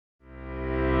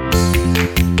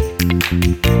Hello,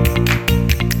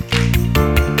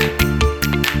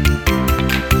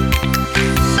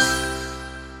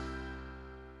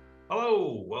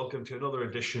 welcome to another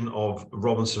edition of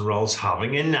Robinson Ralph's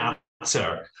Having a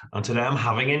Natter. And today I'm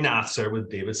having a natter with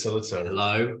David Sillitoe.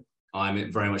 Hello, I'm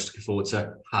very much looking forward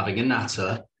to having a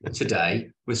natter today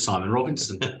with Simon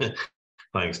Robinson.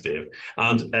 Thanks, Dave.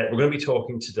 And we're going to be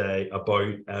talking today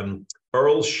about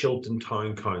Earl Shilton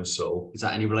Town Council. Is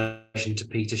that any relation to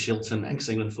Peter Shilton,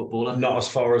 ex-England footballer? Not as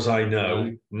far as I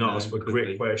know.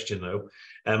 Great Question, though.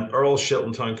 Earl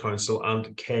Shilton Town Council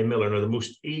and Kay Miller. Now, the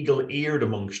most eagle-eared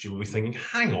amongst you will be thinking,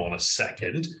 hang on a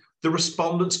second, the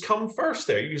respondents come first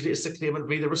there. Usually it's the claimant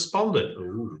be the respondent.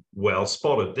 Ooh. Well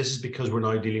spotted. This is because we're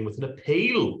now dealing with an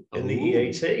appeal in the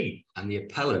EAT. And the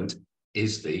appellant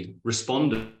is the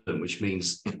respondent, which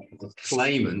means the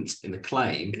claimant in the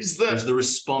claim is the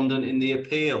respondent in the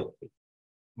appeal.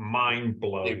 Mind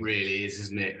blown. It really is,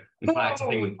 isn't it? In fact, I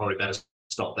think we probably better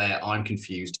stop there. I'm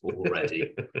confused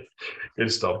already.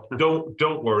 Good stuff.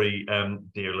 Don't worry,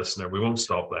 dear listener. We won't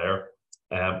stop there,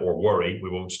 or worry. We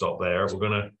won't stop there.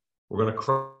 We're gonna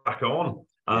crack on.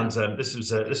 And this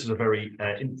is a very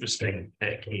interesting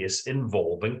case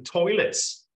involving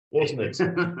toilets, wasn't it?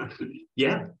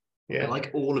 Yeah.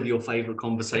 Like all of your favourite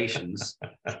conversations,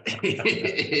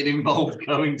 it involved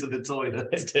going to the toilet.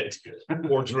 It did.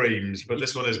 Or dreams, but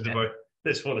this one isn't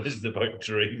about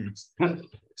dreams.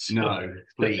 No,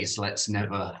 please, let's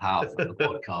never have a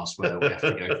podcast where we have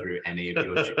to go through any of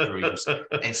your dreams.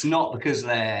 It's not because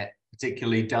they're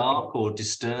particularly dark or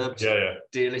disturbed,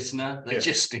 dear listener. They're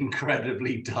just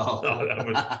incredibly dull.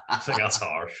 I think that's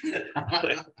harsh.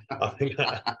 I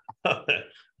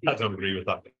don't agree with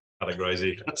that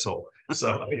categorization at all.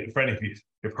 So, I mean, for any of you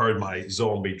who've heard my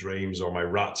zombie dreams or my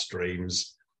rats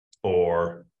dreams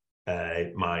or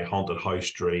my haunted house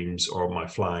dreams or my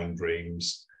flying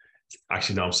dreams,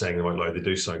 actually, now I'm saying them out loud, they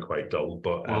do sound quite dull.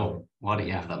 But why don't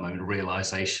you have that moment of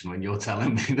realization when you're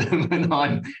telling me that when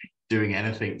I'm doing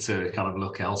anything to kind of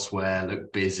look elsewhere,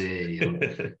 look busy?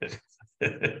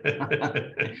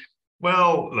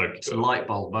 Well, look, it's a light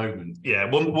bulb moment. Yeah,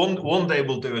 one day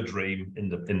we'll do a dream in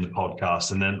the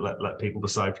podcast, and then let people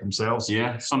decide for themselves.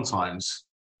 Yeah, sometimes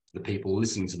the people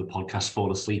listening to the podcast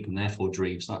fall asleep and therefore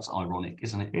dream. So that's ironic,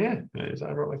 isn't it? Yeah, it is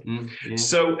ironic. Yeah.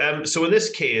 So in this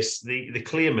case, the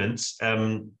claimant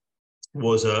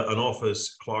was an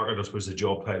office clerk. I don't suppose the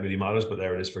job title really matters, but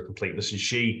there it is for completeness. And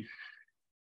she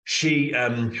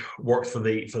worked for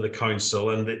the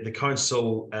council, and the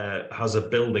council has a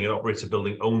building. It operates a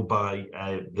building owned by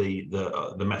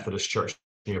the Methodist Church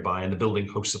nearby, and the building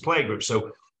hosts a playgroup.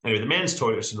 So anyway, the men's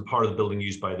toilets are the part of the building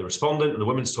used by the respondent, and the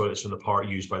women's toilets are the part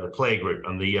used by the playgroup.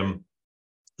 And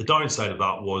the downside of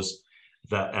that was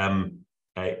that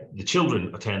the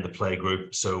children attend the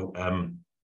playgroup, so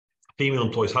female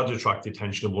employees had to attract the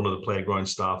attention of one of the playground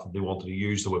staff if they wanted to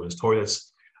use the women's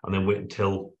toilets, and then wait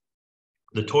until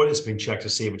the toilet's been checked to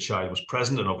see if a child was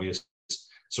present, and obvious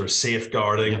sort of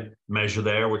safeguarding measure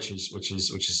there, which is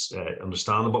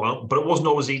understandable. But it wasn't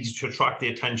always easy to attract the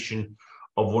attention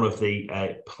of one of the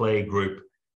playgroup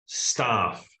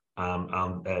staff,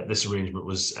 and this arrangement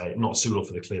was not suitable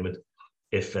for the claimant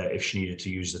if she needed to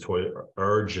use the toilet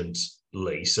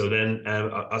urgently. So then,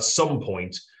 at some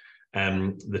point,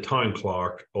 the town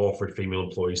clerk offered female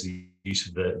employees the use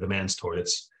of the men's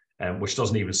toilets, which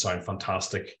doesn't even sound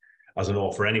fantastic as an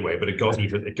offer anyway, but it got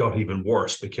even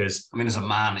worse because, I mean, as a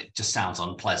man, it just sounds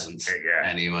unpleasant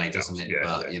anyway, doesn't it?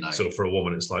 But you know, so for a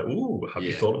woman, it's like, ooh, have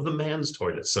you thought of the men's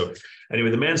toilet? So anyway,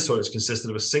 the men's toilets consisted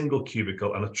of a single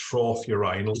cubicle and a trough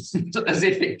urinal. As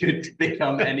if it could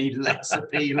become any less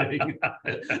appealing.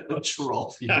 A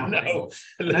trough urinal.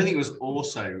 I don't think it was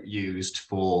also used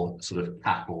for sort of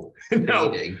cattle feeding. No.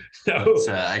 But,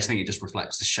 I just think it just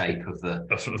reflects the shape of the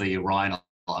urinal.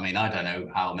 I mean, I don't know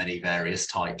how many various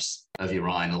types of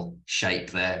urinal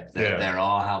shape there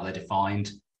are, how they're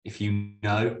defined. If you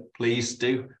know, please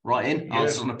do write in.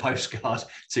 Answer on a postcard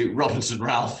to Robinson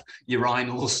Ralph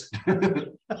urinals.com.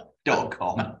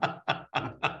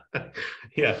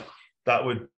 Yeah, that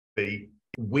would be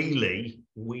wheelie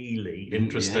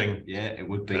interesting. Yeah, it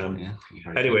would be.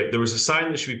 Anyway, there was a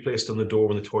sign that should be placed on the door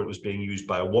when the toilet was being used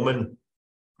by a woman,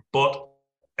 but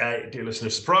dear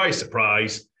listener,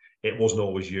 surprise, it wasn't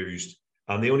always used,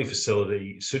 and the only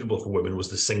facility suitable for women was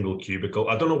the single cubicle.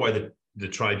 I don't know why the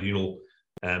tribunal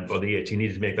or the EAT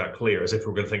needed to make that clear, as if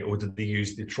we're going to think, oh, did they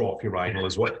use the trough urinal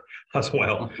as well?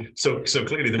 So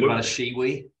clearly the women, a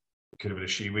she-wee. Could have been a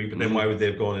she-wee, but then why would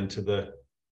they have gone into the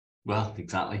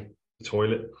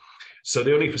toilet? So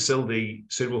the only facility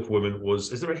suitable for women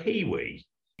was, is there a he-wee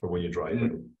for when you're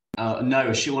driving? No,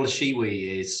 a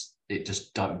she-wee is it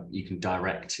just don't. You can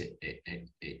direct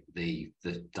the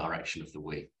direction of the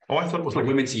wee. Oh, I thought it was for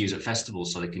women to use at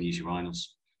festivals so they can use urinals.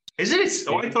 Is it?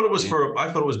 Oh, I thought it was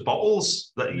I thought it was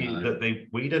bottles that they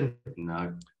weed in.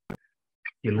 No.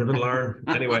 You live and learn.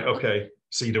 Anyway, okay.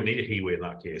 So you don't need a he-wee in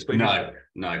that case. But no.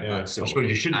 Yeah. I suppose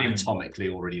you shouldn't anatomically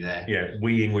already there. Yeah,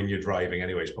 weeing when you're driving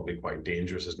anyway is probably quite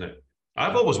dangerous, isn't it?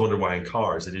 I've always wondered why in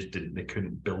cars they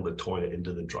couldn't build a toilet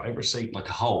into the driver's seat. Like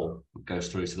a hole that goes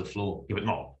through to the floor. Yeah, but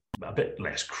not a bit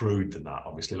less crude than that,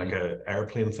 obviously, like an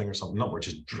airplane thing or something, not where it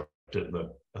just dropped it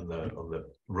on the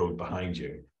road behind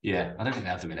you. Yeah, I don't think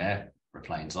they have them in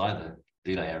airplanes either.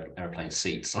 Do they? Airplane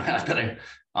seats? I don't know.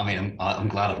 I mean, I'm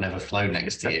glad I've never flown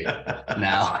next to you.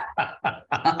 Now,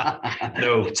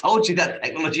 no, I told you that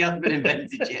technology hasn't been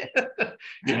invented yet.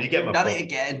 Yeah, you get my done point. It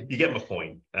again. You get my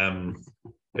point.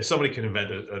 If somebody can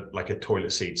invent a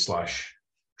toilet seat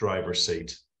 / driver's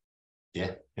seat,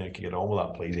 yeah, can get on with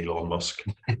that, please, Elon Musk.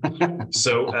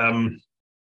 So, in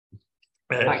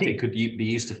fact, it could be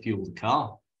used to fuel the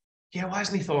car. Yeah, why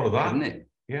hasn't he thought of that? Wouldn't it?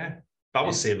 Yeah, that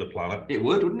would save the planet. It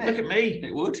would, wouldn't it? Look at me.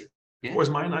 It would. Yeah. Where's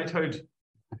my night out?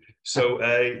 So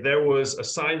there was a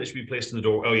sign that should be placed in the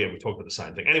door. Oh yeah, we talked about the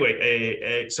sign thing.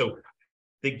 Anyway, so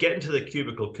they get into the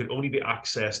cubicle could only be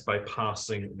accessed by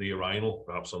passing the urinal,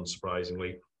 perhaps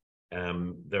unsurprisingly.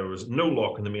 There was no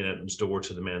lock on the main entrance door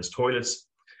to the men's toilets.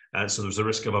 And so there was a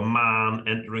risk of a man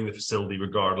entering the facility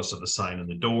regardless of the sign on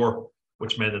the door,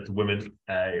 which meant that the woman,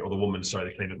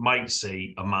 the claimant might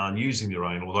see a man using the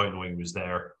urinal without knowing he was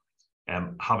there,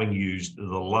 having used the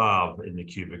lav in the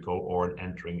cubicle or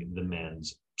entering the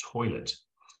men's toilet.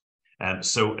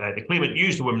 So the claimant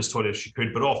used the women's toilet if she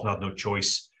could, but often had no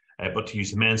choice but to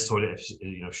use the men's toilet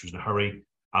if she was in a hurry.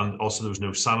 And also there was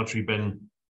no sanitary bin.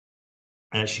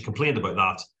 She complained about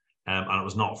that. And it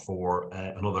was not for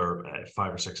another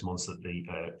 5 or 6 months that the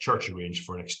church arranged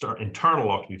for an internal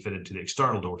lock to be fitted to the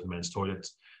external door to the men's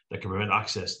toilets that could prevent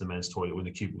access to the men's toilet when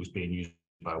the cubicle was being used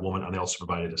by a woman, and they also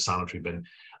provided a sanitary bin,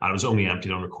 and it was only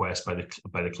emptied on request by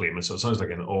the claimant. So it sounds like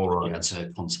an all-round. You had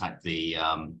to contact the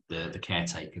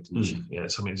caretaker. Yeah,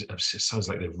 so I mean, it sounds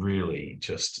like they've really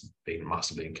just been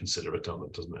massively inconsiderate on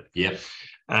it, doesn't it? Yeah.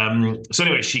 So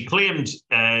anyway, she claimed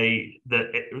that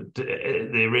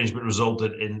the arrangement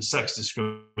resulted in sex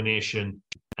discrimination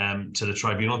to the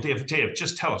tribunal. Dave,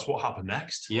 just tell us what happened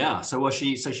next. Yeah. So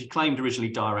she claimed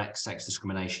originally direct sex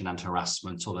discrimination and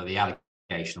harassment, although the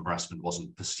allegation of harassment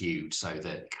wasn't pursued. So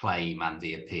the claim and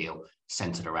the appeal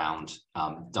centered around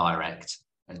direct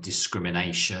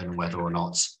discrimination, whether or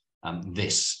not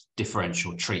this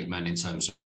differential treatment in terms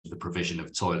of the provision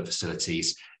of toilet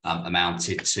facilities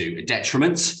amounted to a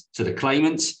detriment to the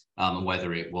claimant, and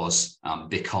whether it was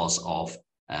because of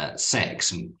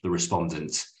sex. And the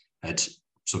respondent had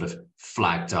sort of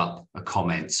flagged up a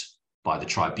comment by the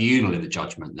tribunal in the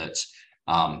judgment that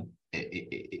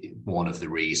one of the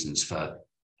reasons for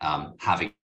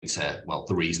the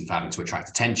reason for having to attract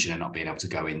attention and not being able to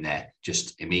go in there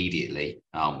just immediately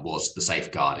was the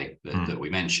safeguarding that we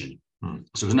mentioned.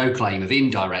 So there was no claim of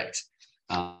indirect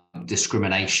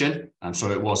discrimination, and so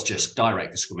it was just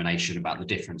direct discrimination about the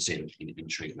difference in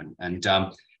treatment. And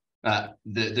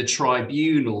the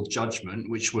tribunal judgment,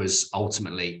 which was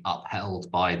ultimately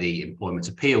upheld by the Employment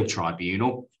Appeal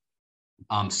Tribunal,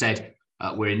 said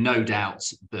we're in no doubt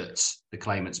that the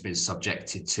claimant's been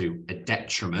subjected to a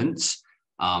detriment,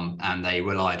 and they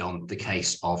relied on the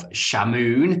case of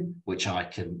Shamoon, which I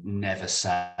can never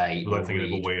say without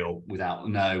thinking of a whale.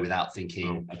 Without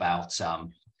thinking about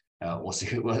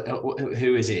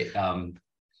who is it?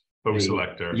 Bo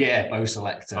Selector. Yeah, Bo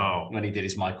Selector. When he did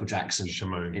his Michael Jackson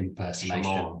Shamoon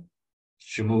impersonation.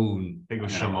 Shamoon. I think it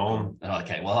was Shamoon.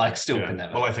 Okay, well, I still can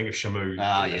never. Well, I think of Shamoon.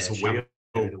 It's a whale.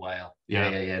 The whale.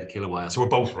 Yeah, the killer whale. So we're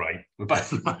both right. We're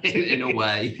both right in a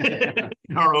way.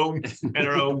 in our own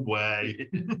way.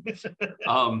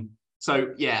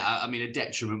 So yeah, I mean, a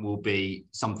detriment will be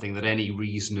something that any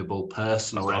reasonable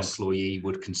person or employee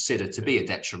would consider to be a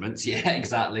detriment. Yeah,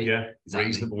 exactly. Yeah, exactly.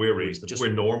 Reasonable. We're reasonable. Just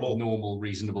we're normal,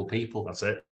 reasonable people. That's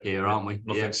it. Here, aren't we?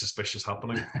 Nothing suspicious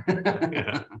happening.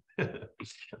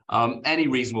 Any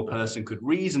reasonable person could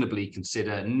reasonably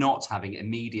consider not having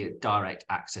immediate direct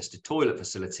access to toilet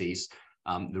facilities,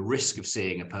 the risk of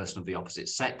seeing a person of the opposite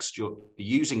sex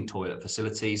using toilet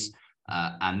facilities,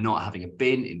 and not having a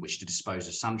bin in which to dispose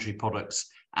of sanitary products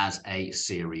as a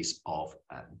series of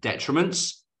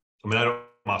detriments. I mean, I don't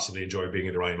massively enjoy being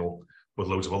in the urinal with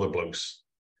loads of other blokes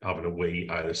having a wee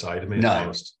either side of me. No,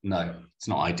 it's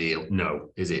not ideal. No.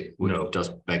 Is it? No. It does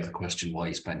beg the question why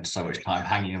you spend so much time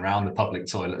hanging around the public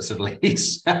toilets at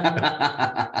least. So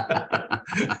I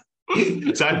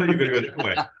thought you were going to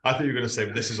go, I thought you were going to say,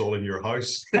 this is all in your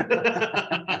house.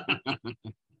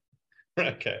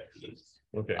 Okay.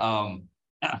 Okay.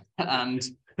 And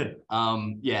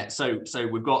yeah, so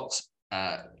we've got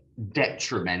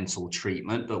detrimental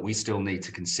treatment, but we still need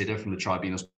to consider from the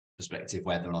tribunal's perspective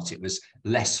whether or not it was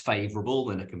less favourable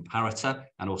than a comparator,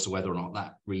 and also whether or not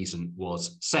that reason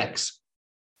was sex.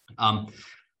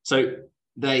 So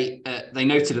they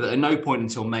noted that at no point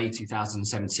until May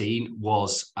 2017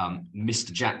 was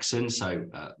Mr. Jackson, so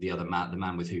the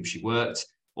man with whom she worked,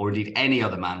 or indeed any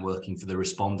other man working for the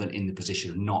respondent, in the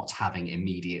position of not having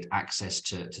immediate access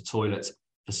to toilet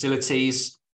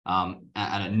facilities. And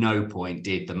at no point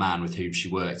did the man with whom she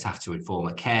worked have to inform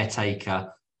a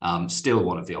caretaker, still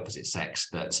one of the opposite sex,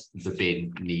 that the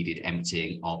bin needed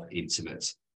emptying of intimate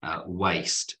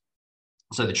waste.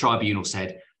 So the tribunal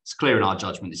said, it's clear in our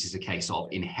judgment this is a case of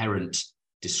inherent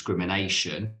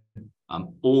discrimination.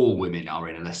 All women are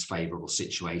in a less favourable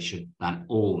situation than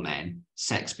all men,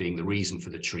 sex being the reason for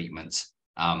the treatment.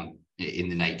 In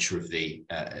the nature of the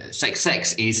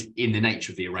sex is in the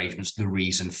nature of the arrangements the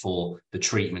reason for the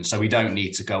treatment. So we don't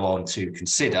need to go on to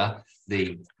consider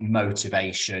the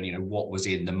motivation, what was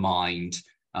in the mind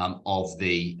of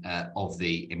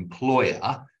the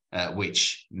employer,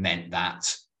 which meant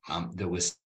that there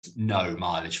was no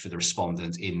mileage for the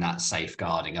respondent in that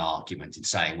safeguarding argument, in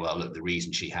saying, well, look, the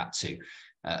reason she had to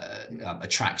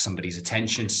attract somebody's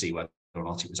attention to see whether or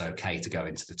not it was okay to go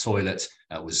into the toilet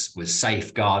was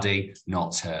safeguarding,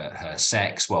 not her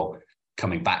sex. Well,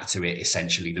 coming back to it,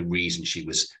 essentially the reason she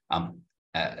was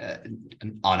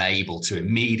unable to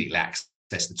immediately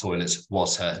access the toilets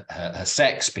was her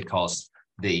sex, because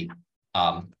the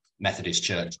Methodist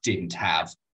Church didn't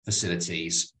have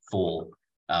facilities for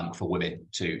women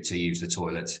to use the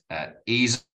toilet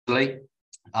easily.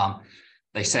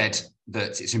 They said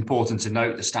that it's important to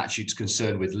note the statute's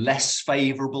concerned with less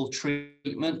favourable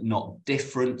treatment, not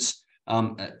different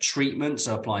treatment.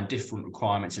 So applying different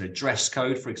requirements in a dress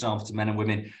code, for example, to men and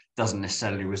women, doesn't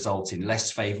necessarily result in less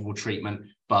favourable treatment.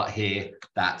 But here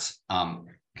that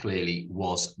clearly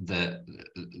was the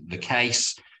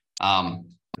case.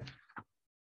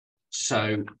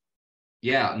 So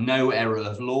yeah, no error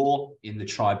of law in the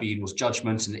tribunal's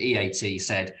judgment, and the EAT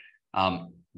said